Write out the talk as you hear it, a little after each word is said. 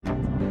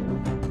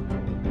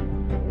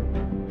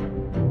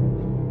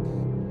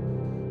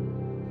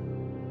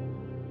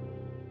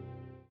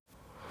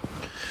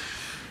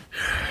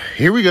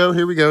Here we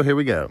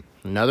go.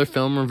 Another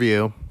film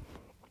review.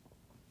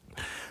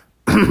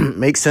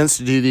 Makes sense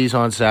to do these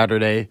on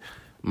Saturday.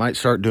 Might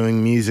start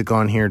doing music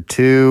on here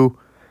too.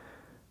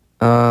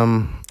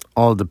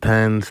 All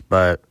depends,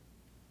 but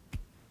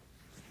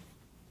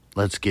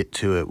let's get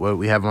to it. What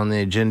we have on the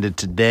agenda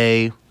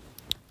today,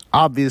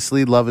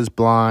 obviously Love is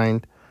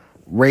Blind,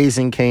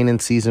 Raising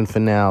Kanan season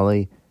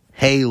finale,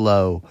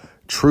 Halo,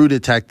 True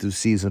Detective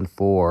season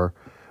 4.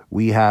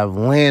 We have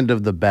Land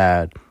of the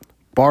Bad,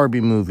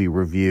 Barbie movie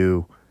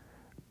review,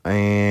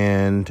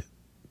 and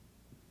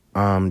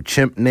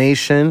Chimp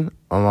Nation,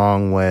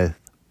 along with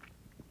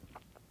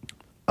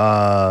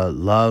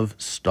Lover,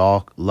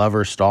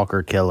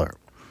 Stalker, Killer.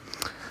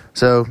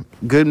 So,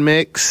 good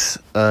mix,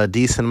 a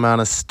decent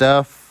amount of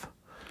stuff,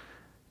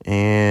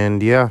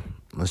 and yeah,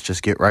 let's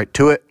just get right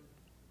to it.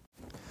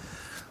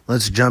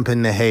 Let's jump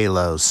into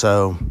Halo.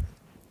 So,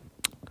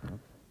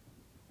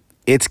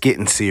 it's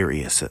getting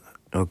serious,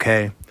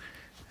 okay?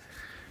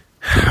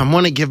 I'm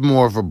going to give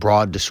more of a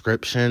broad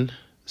description.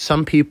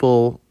 Some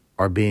people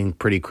are being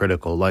pretty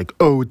critical, like,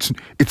 oh,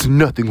 it's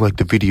nothing like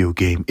the video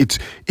game.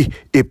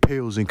 It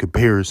pales in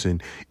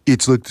comparison.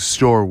 It's like the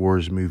Star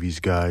Wars movies,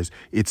 guys.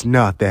 It's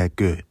not that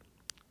good.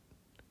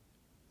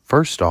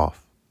 First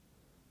off,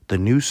 the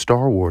new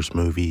Star Wars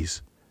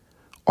movies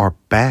are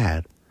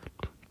bad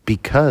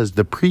because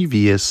the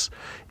previous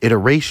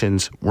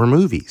iterations were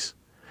movies.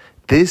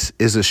 This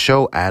is a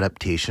show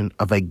adaptation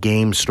of a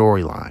game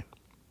storyline.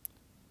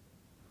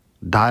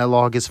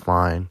 Dialogue is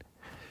fine.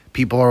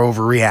 People are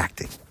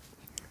overreacting.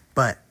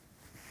 But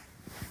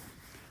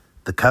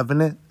the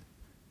Covenant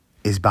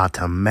is about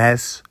to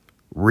mess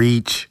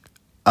Reach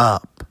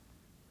up.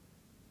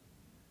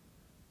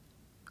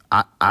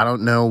 I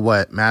don't know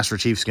what Master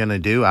Chief's going to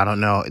do. I don't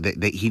know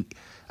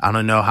I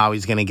don't know how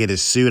he's going to get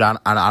his suit. I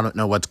don't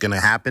know what's going to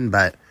happen,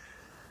 but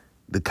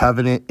the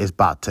Covenant is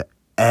about to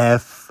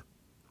F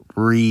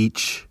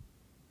Reach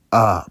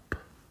up.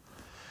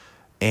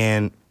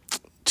 And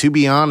to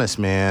be honest,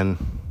 man,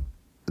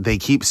 they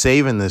keep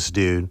saving this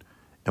dude,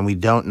 and we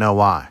don't know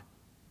why.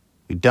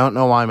 We don't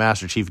know why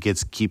Master Chief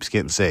keeps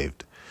getting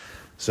saved.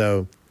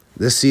 So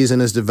this season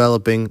is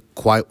developing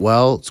quite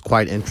well. It's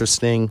quite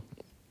interesting.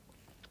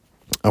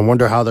 I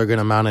wonder how they're going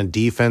to mount a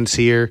defense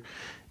here.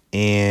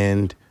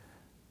 And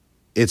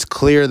it's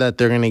clear that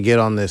they're going to get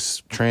on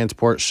this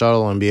transport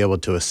shuttle and be able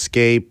to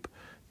escape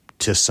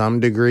to some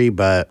degree,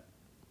 but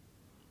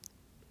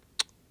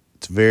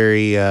it's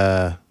very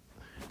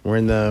we're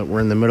in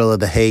the middle of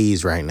the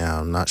haze right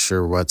now. I'm not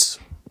sure what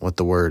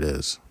the word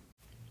is.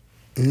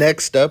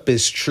 Next up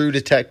is True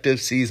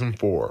Detective season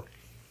 4.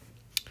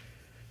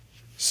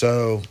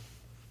 So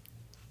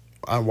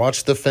I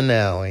watched the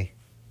finale,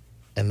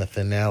 and the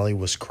finale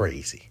was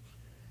crazy.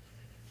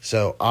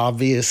 So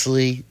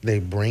obviously they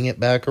bring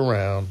it back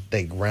around.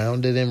 They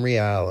ground it in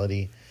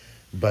reality,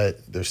 but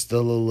there's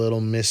still a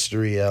little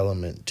mystery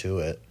element to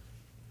it.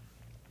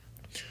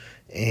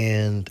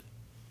 And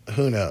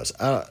who knows?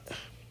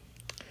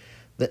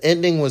 The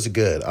ending was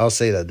good. I'll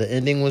say that. The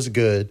ending was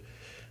good,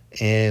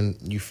 and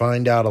you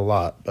find out a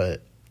lot,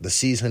 but the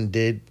season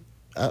did...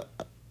 I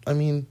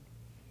mean,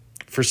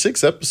 for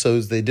 6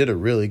 episodes, they did a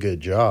really good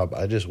job.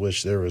 I just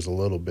wish there was a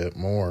little bit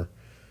more.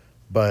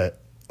 But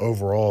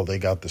overall, they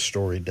got the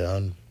story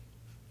done.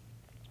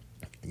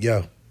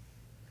 Yo.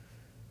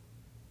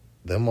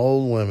 Them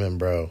old women,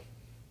 bro.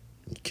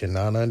 You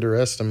cannot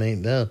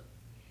underestimate them.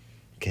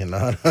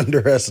 Cannot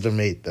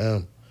underestimate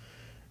them.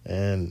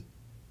 And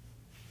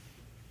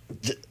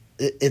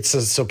it's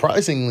a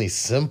surprisingly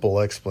simple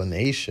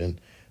explanation,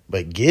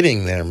 but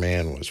getting there,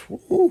 man,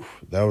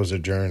 that was a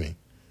journey.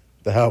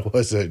 That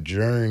was a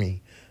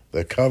journey.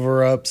 The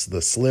cover-ups,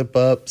 the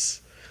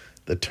slip-ups,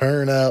 the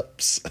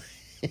turn-ups.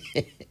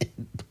 It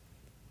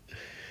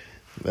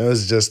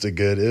was a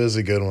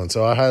good one.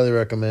 So I highly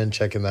recommend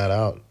checking that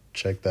out.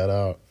 Check that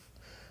out.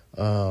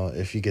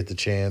 If you get the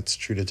chance.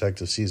 True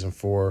Detective season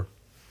 4.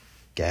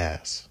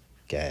 Gas.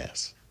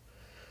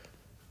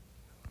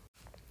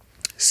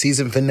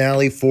 Season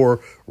finale for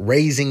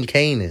Raising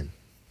Kanan.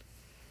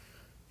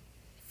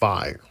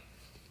 Fire.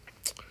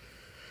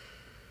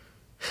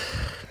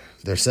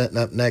 They're setting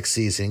up next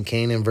season.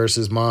 Kanan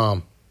versus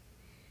Mom.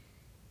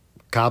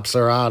 Cops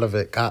are out of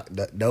it.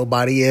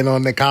 Nobody in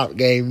on the cop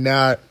game.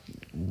 Not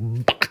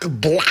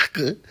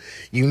Blocker.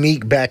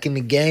 Unique back in the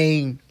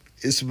game.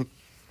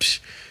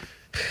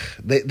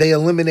 They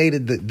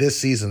eliminated this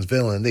season's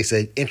villain. They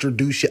said,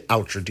 introduce you,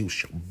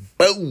 outroduce you.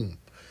 Boom.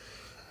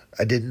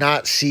 I did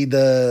not see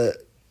the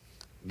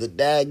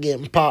dad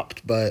getting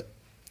popped, but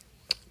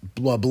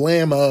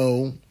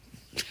Blammo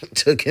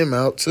took him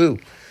out too.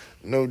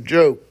 No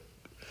joke.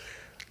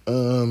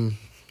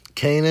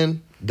 Kanan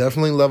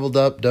definitely leveled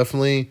up,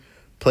 definitely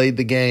played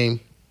the game,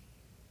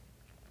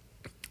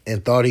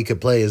 and thought he could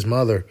play his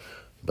mother,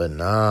 but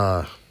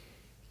nah.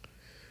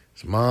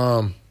 His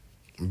mom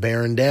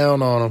bearing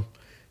down on him.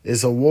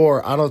 It's a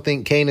war. I don't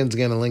think Kanan's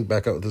going to link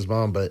back up with his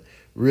mom, but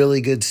really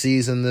good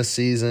season this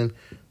season.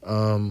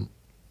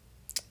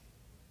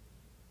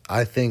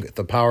 I think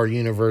the Power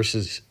Universe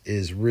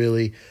is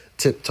really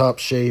tip-top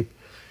shape.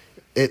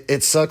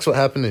 it sucks what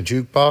happened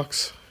to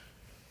Jukebox.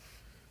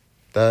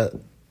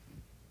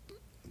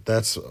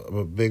 That's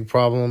a big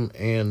problem,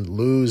 and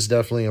Lou's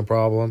definitely a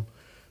problem.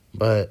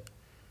 But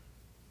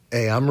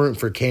hey, I'm rooting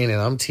for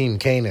Kanan. I'm Team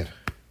Kanan.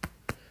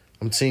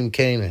 I'm Team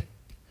Kanan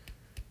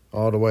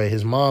all the way.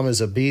 His mom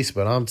is a beast,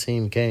 but I'm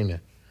Team Kanan.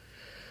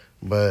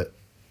 But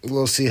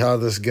we'll see how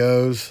this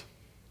goes.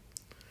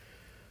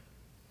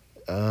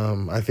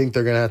 I think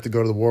they're going to have to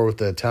go to the war with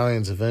the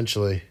Italians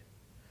eventually.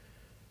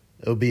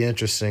 It'll be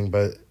interesting,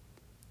 but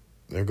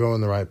they're going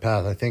the right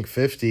path. I think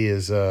 50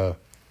 is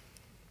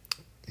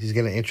he's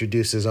going to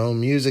introduce his own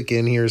music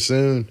in here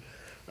soon.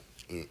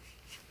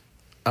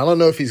 I don't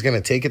know if he's going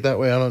to take it that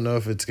way. I don't know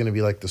if it's going to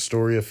be like the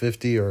story of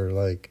 50 or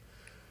like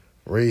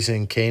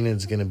Raising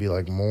Kanan's going to be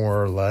like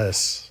more or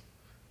less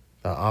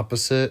the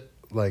opposite,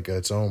 like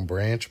its own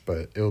branch,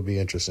 but it'll be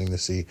interesting to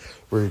see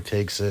where he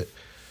takes it.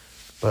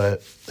 But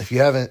if you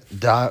haven't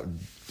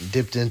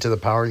dipped into the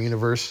Power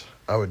universe,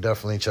 I would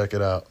definitely check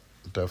it out.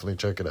 Definitely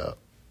check it out.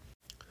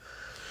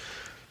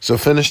 So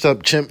finished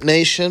up Chimp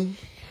Nation.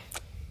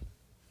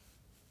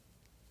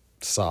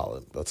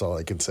 Solid. That's all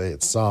I can say.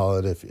 It's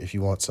solid. If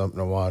you want something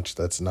to watch,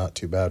 that's not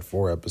too bad.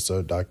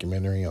 4-episode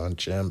documentary on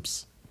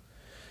chimps.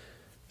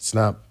 It's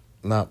not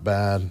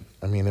bad.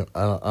 I mean,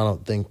 I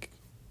don't think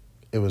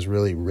it was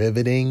really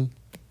riveting,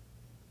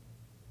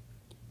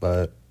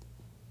 but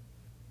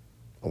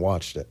I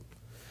watched it.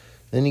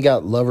 Then you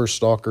got Lover,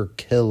 Stalker,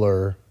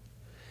 Killer,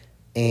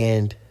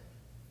 and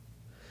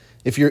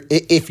if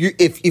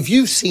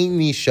you've seen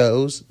these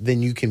shows,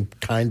 then you can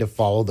kind of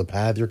follow the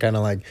path. You're kind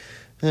of like,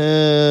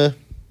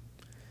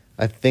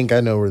 I think I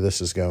know where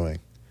this is going.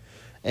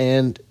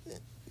 And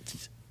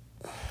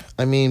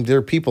I mean, there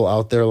are people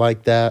out there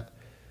like that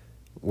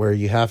where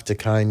you have to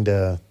kind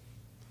of,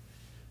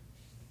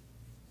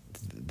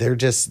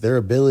 their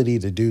ability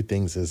to do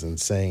things is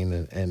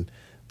insane, and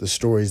the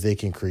stories they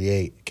can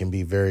create can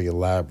be very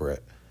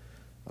elaborate.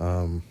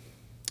 And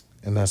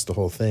that's the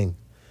whole thing.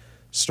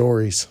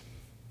 Stories.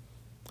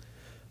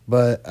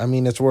 But, I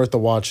mean, it's worth a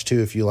watch,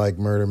 too, if you like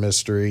murder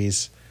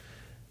mysteries.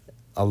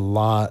 A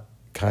lot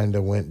kind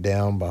of went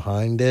down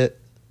behind it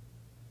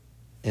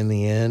in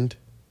the end.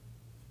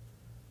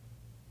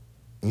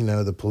 You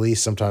know, the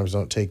police sometimes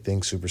don't take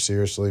things super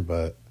seriously,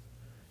 but,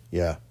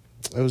 yeah.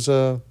 It was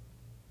a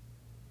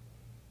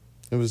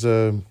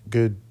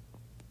good,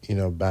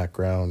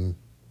 background,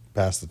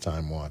 pass the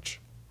time watch.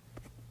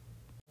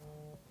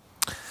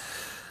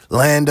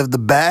 Land of the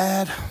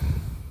Bad,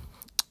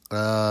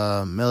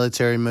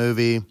 military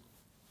movie.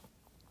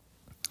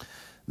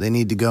 They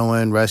need to go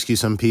in, rescue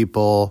some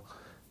people.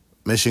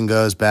 Mission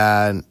goes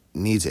bad,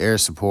 needs air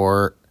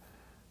support.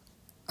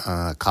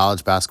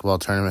 College basketball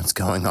tournament's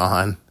going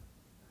on,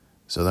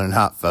 so they're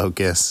not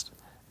focused.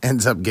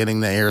 Ends up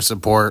getting the air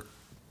support.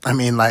 I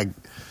mean, like,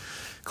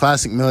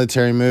 classic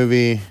military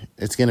movie.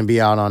 It's going to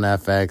be out on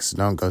FX.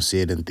 Don't go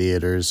see it in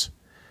theaters.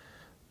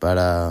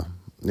 But,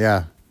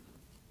 yeah,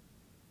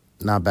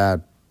 not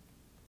bad.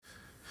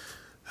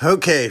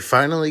 Okay,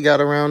 finally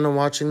got around to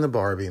watching the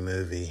Barbie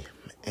movie.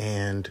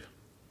 And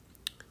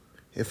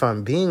if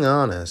I'm being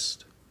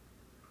honest,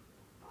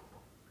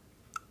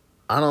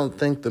 I don't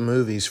think the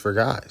movie's for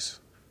guys.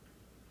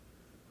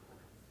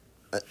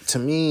 To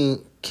me,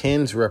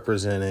 Ken's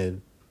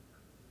represented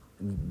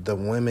the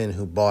women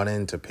who bought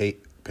into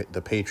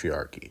the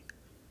patriarchy.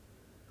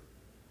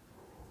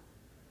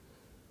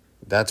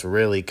 That's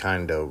really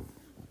kind of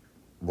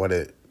what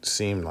it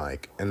seemed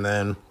like. And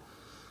then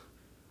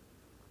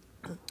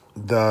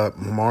the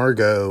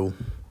Margot,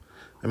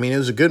 I mean, it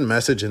was a good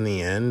message in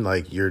the end.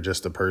 Like, you're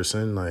just a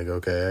person. Like,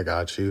 okay, I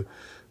got you.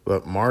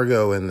 But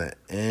Margot in the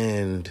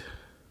end,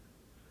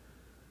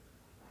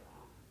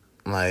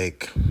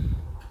 like,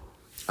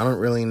 I don't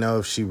really know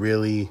if she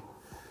really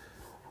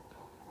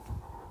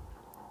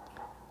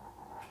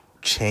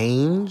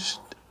changed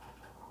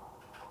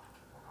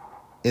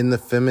in the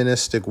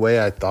feministic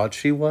way I thought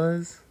she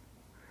was,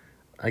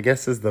 I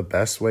guess is the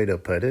best way to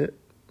put it.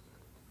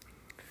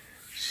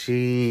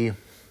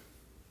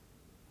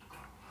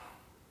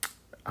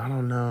 I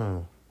don't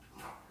know.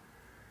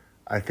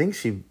 I think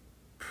she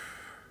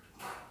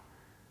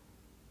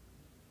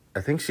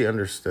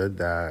understood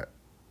that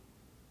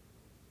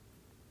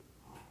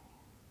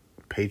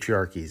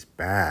patriarchy is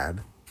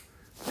bad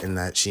and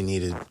that she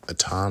needed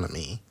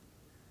autonomy.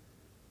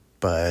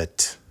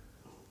 But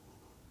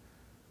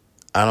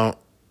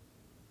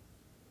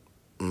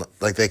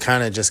they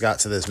kind of just got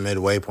to this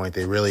midway point.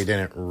 They really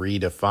didn't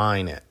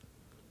redefine it.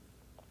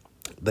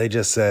 They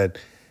just said,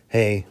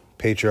 hey,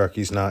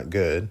 patriarchy's not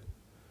good.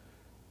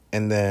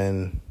 And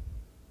then,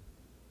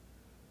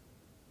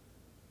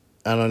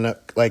 I don't know,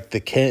 like the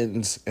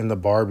Kens and the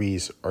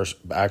Barbies are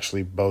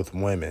actually both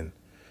women.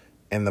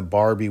 And the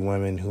Barbie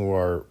women who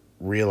are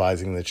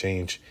realizing the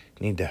change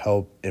need to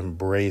help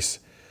embrace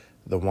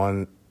the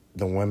women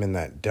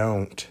that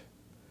don't,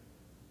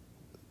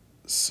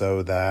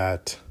 so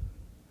that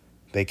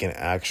they can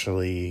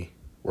actually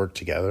work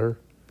together.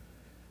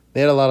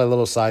 They had a lot of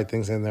little side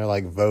things in there,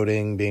 like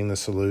voting being the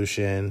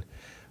solution.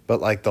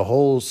 But, like, the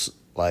whole,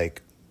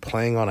 like,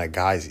 playing on a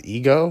guy's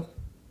ego,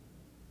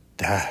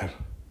 that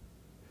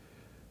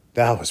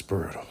was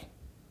brutal.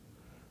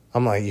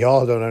 I'm like,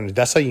 y'all don't understand.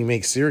 That's how you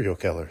make serial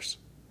killers.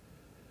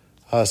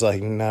 I was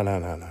like,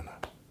 no.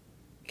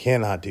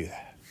 Cannot do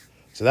that.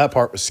 So that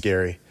part was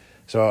scary.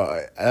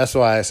 So that's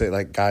why I say,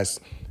 like, guys,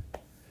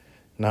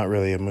 not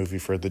really a movie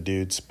for the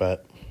dudes,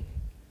 but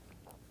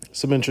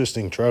some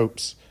interesting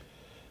tropes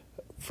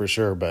for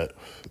sure. But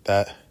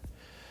that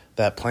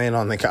playing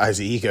on the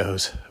guys'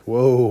 egos,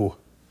 whoa,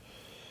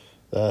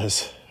 I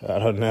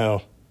don't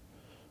know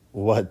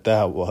what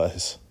that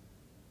was.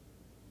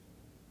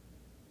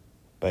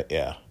 But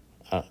yeah,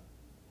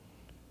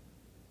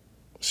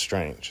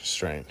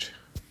 strange.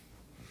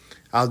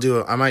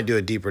 I might do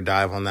a deeper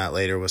dive on that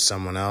later with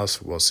someone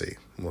else. We'll see.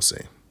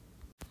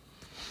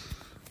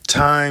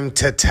 Time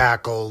to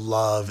tackle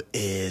Love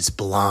is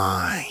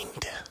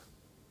Blind.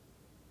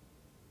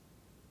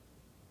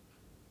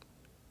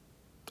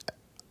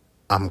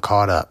 I'm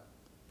caught up.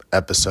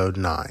 Episode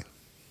 9.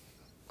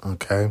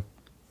 Okay.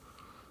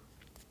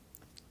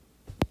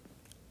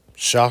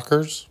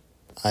 Shockers?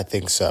 I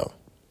think so.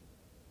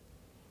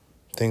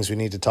 Things we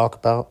need to talk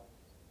about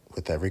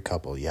with every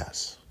couple,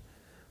 yes.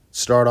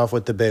 Start off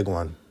with the big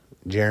one,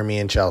 Jeremy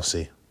and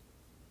Chelsea.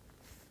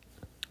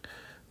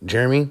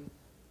 Jimmy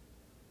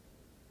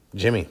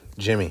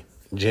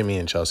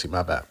and Chelsea,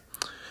 my bad.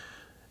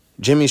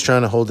 Jimmy's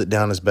trying to hold it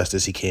down as best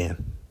as he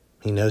can.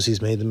 He knows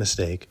he's made the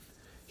mistake.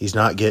 He's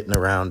not getting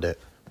around it,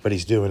 but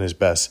he's doing his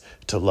best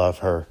to love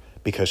her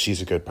because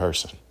she's a good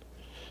person.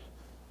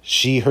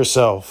 She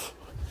herself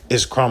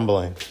is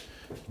crumbling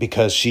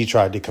because she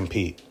tried to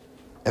compete.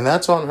 And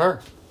that's on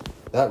her.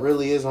 That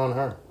really is on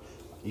her.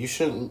 You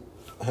shouldn't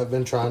have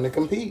been trying to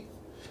compete.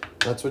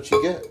 That's what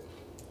you get.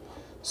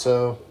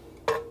 So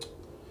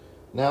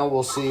now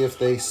we'll see if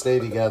they stay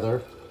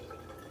together.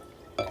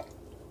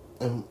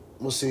 And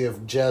we'll see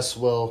if Jess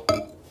will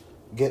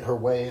get her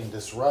way and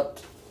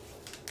disrupt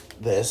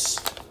this.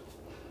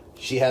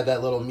 She had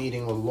that little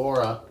meeting with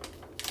Laura.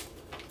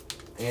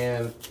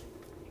 And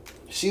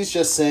she's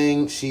just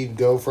saying she'd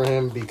go for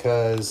him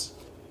because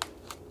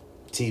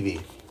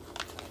TV.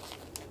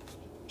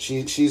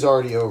 She's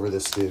already over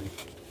this dude.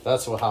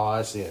 That's how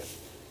I see it.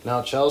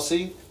 Now,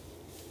 Chelsea,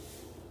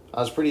 I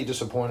was pretty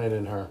disappointed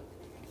in her.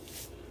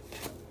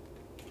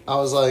 I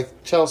was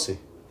like, Chelsea,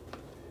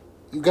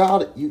 you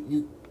got it.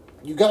 You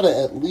got to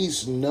at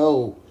least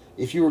know,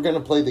 if you were going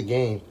to play the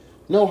game,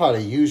 know how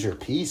to use your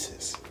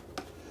pieces.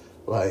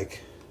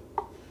 Like,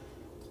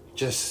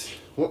 just,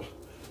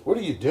 what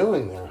are you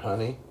doing there,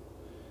 honey?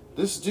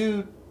 This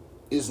dude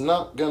is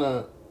not going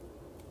to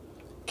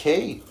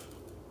cave.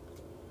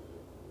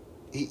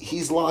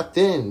 He's locked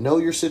in. Know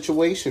your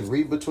situation.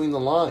 Read between the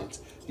lines.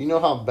 You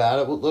know how bad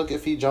it would look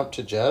if he jumped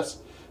to Jess?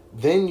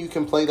 Then you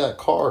can play that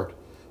card.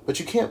 But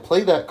you can't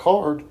play that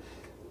card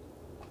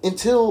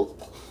until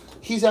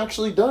he's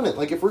actually done it.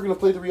 Like, if we're going to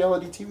play the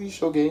reality TV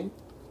show game,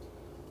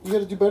 you got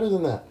to do better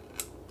than that.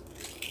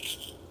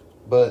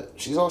 But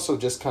she's also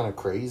just kind of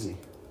crazy.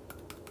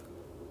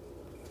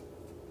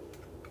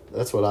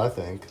 That's what I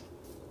think.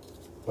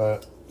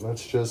 But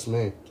that's just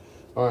me.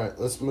 All right,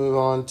 let's move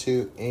on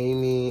to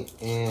Amy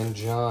and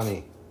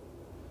Johnny.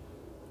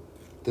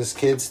 This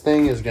kids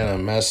thing is going to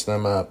mess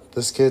them up.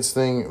 This kids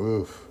thing,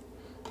 oof.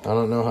 I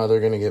don't know how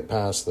they're going to get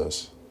past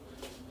this.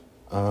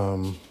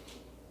 My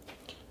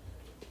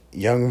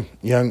young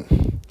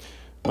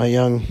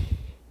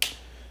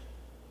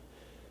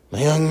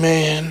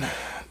man,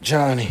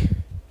 Johnny.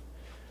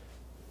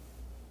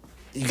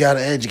 You got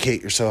to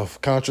educate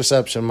yourself.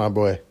 Contraception, my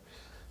boy.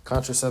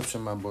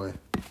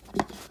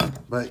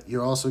 But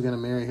you're also going to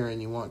marry her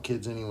and you want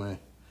kids anyway.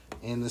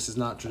 And this is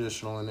not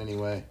traditional in any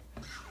way.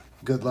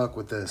 Good luck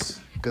with this.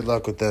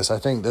 I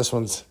think this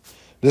one's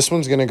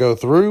going to go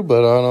through,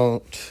 but I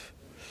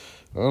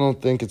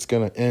don't think it's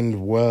going to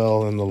end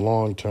well in the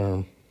long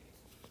term.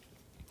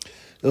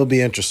 It'll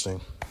be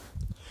interesting.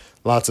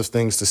 Lots of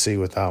things to see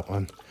with that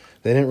one.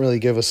 They didn't really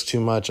give us too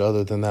much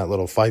other than that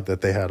little fight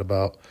that they had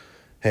about,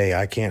 hey,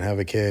 I can't have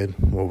a kid.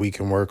 Well, we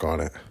can work on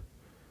it.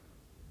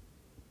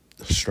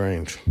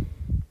 Strange.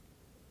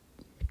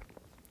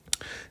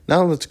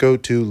 Now let's go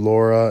to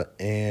Laura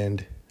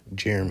and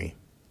Jeremy.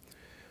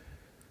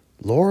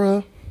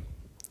 Laura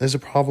is a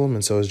problem,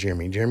 and so is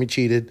Jeremy. Jeremy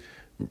cheated.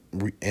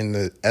 In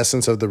the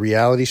essence of the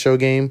reality show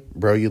game,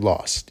 bro, you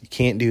lost. You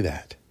can't do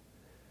that.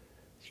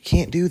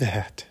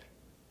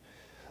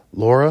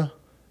 Laura,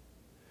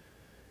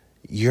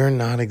 you're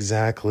not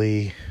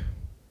exactly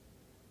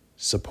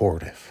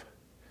supportive.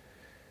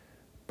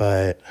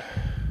 But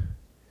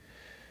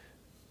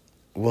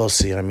we'll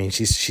see. I mean,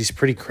 she's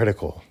pretty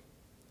critical.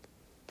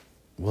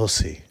 We'll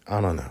see.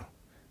 I don't know.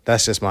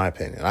 That's just my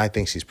opinion. I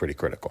think she's pretty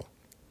critical.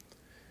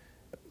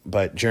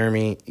 But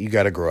Jeremy, you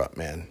got to grow up,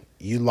 man.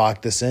 You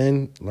lock this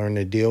in, learn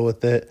to deal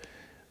with it.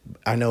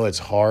 I know it's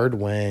hard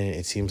when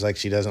it seems like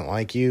she doesn't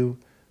like you,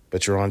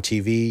 but you're on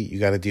TV. You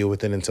got to deal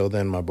with it until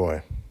then, my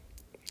boy.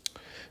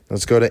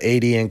 Let's go to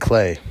AD and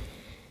Clay.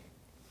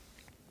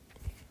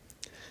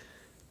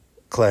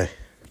 Clay,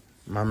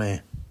 my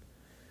man.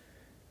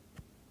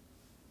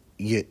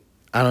 I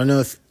don't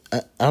know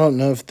I don't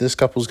know if this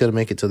couple's going to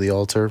make it to the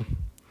altar.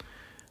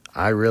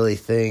 I really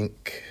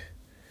think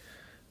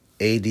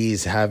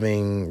AD's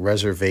having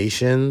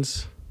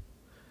reservations,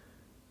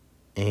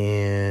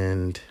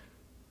 and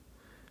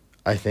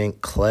I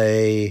think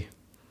Clay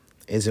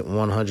isn't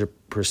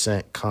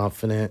 100%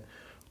 confident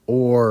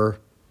or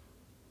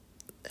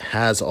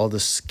has all the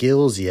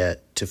skills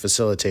yet to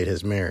facilitate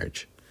his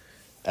marriage.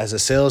 As a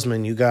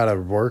salesman, you got to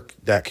work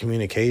that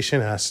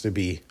communication has to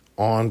be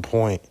on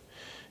point.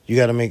 You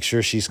got to make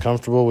sure she's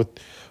comfortable with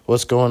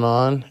what's going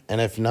on,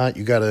 and if not,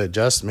 you got to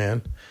adjust,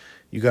 man.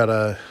 You got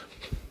to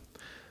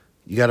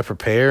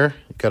prepare.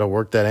 You got to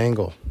work that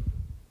angle.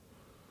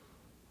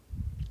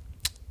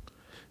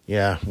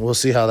 Yeah, we'll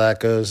see how that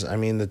goes. I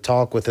mean, the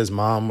talk with his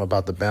mom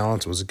about the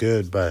balance was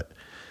good, but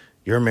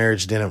your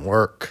marriage didn't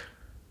work.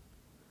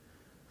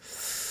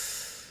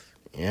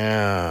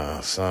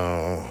 Yeah,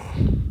 so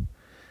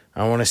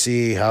I want to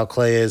see how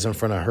Clay is in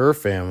front of her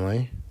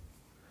family.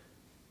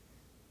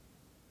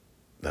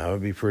 That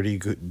would be pretty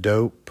good,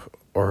 dope,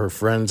 or her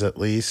friends at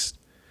least.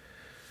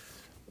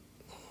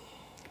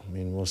 I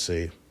mean, we'll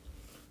see.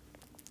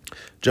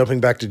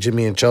 Jumping back to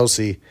Jimmy and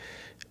Chelsea.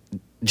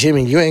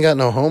 Jimmy, you ain't got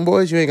no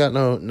homeboys? You ain't got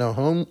no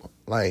home?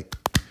 Like,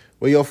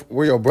 where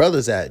your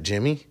brothers at,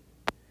 Jimmy?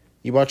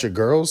 You brought your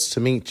girls to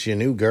meet your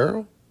new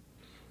girl?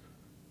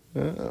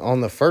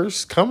 On the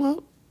first come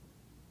up?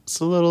 It's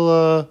a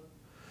little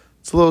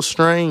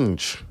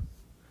strange.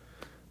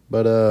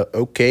 But,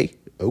 okay.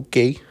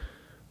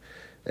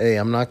 Hey,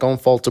 I'm not gonna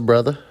fault a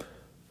brother.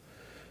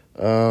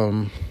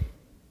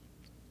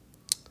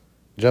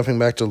 Jumping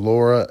back to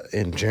Laura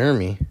and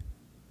Jeremy.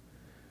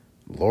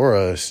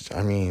 Laura,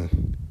 I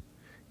mean,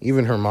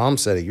 even her mom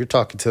said it. You're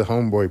talking to the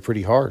homeboy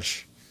pretty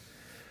harsh.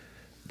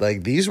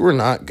 Like, these were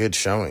not good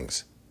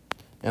showings.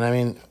 And, I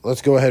mean,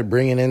 let's go ahead and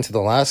bring it into the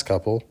last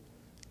couple.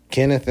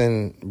 Kenneth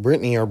and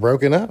Brittany are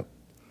broken up.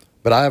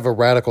 But I have a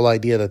radical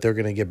idea that they're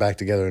going to get back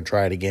together and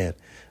try it again.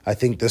 I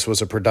think this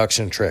was a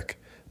production trick.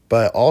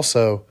 But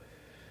also,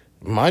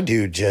 my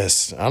dude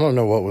I don't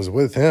know what was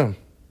with him.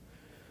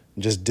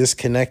 Just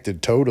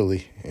disconnected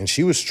totally. And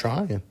she was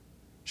trying.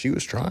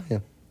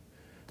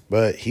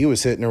 But he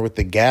was hitting her with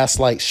the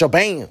gaslight,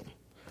 shabam,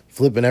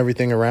 flipping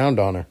everything around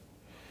on her.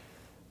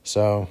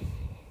 So,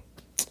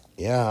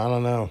 yeah, I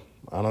don't know.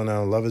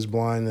 Love is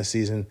Blind this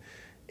season.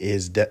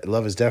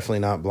 Love is definitely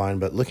not blind,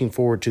 but looking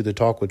forward to the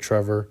talk with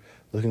Trevor.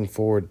 Looking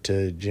forward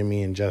to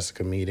Jimmy and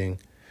Jessica meeting.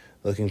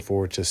 Looking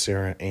forward to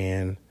Sarah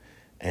Ann.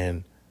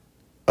 And,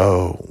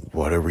 oh,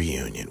 what a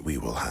reunion we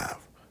will have.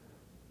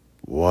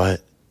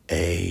 What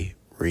a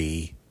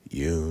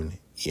reunion.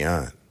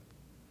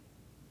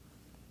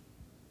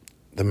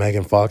 The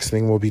Megan Fox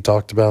thing will be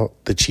talked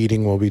about. The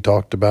cheating will be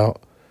talked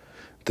about.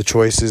 The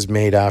choices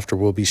made after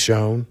will be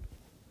shown.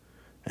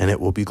 And it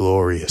will be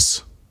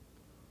glorious.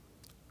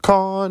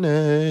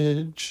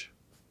 Carnage.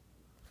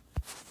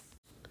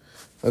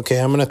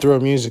 Okay, I'm going to throw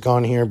music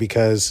on here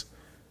because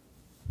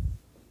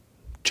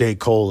J.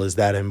 Cole is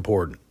that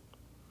important.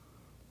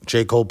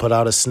 J. Cole put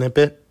out a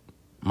snippet.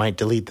 Might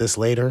delete this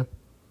later.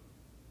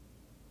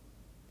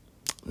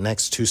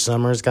 Next 2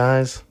 summers,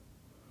 guys,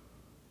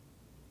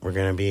 we're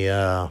gonna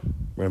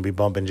be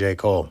bumping J.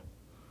 Cole.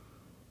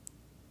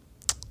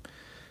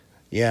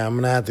 Yeah, I'm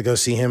gonna have to go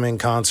see him in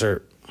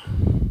concert.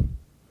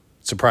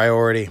 It's a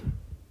priority.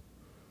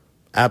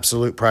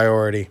 Absolute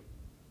priority.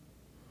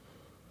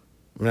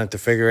 I'm gonna have to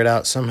figure it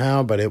out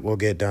somehow, but it will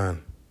get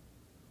done.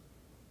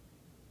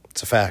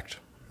 It's a fact.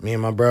 Me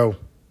and my bro. I'm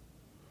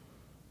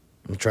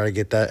gonna try to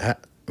get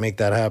that, make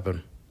that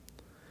happen.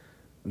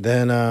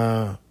 Then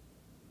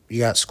you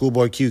got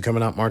Schoolboy Q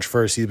coming out March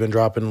 1st. He's been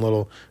dropping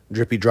little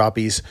drippy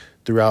droppies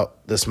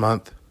throughout this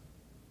month.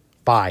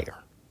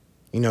 Fire.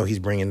 You know he's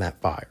bringing that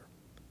fire.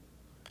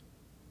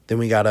 Then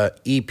we got a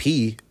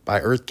EP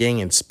by Earth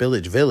Gang and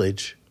Spillage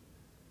Village.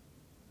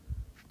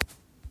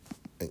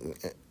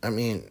 I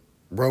mean,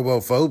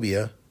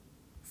 Robophobia.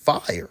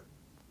 Fire.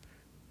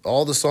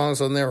 All the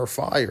songs on there are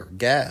fire.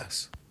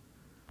 Gas.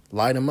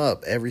 Light them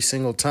up every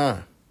single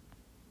time.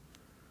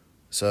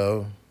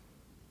 So,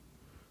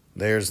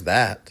 there's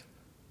that.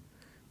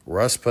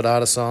 Russ put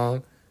out a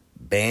song.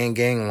 Band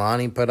Gang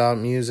Lonnie put out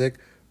music.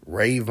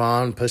 Ray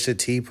Vaughn, Pusha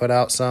T put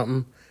out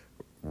something.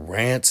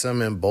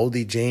 Ransom and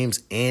Boldy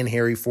James and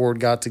Harry Ford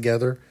got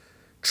together.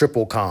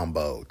 Triple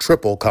combo.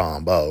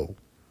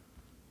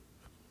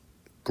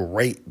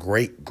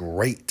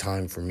 Great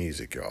time for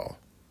music, y'all.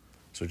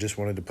 So just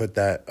wanted to put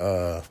that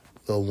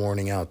little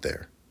warning out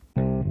there.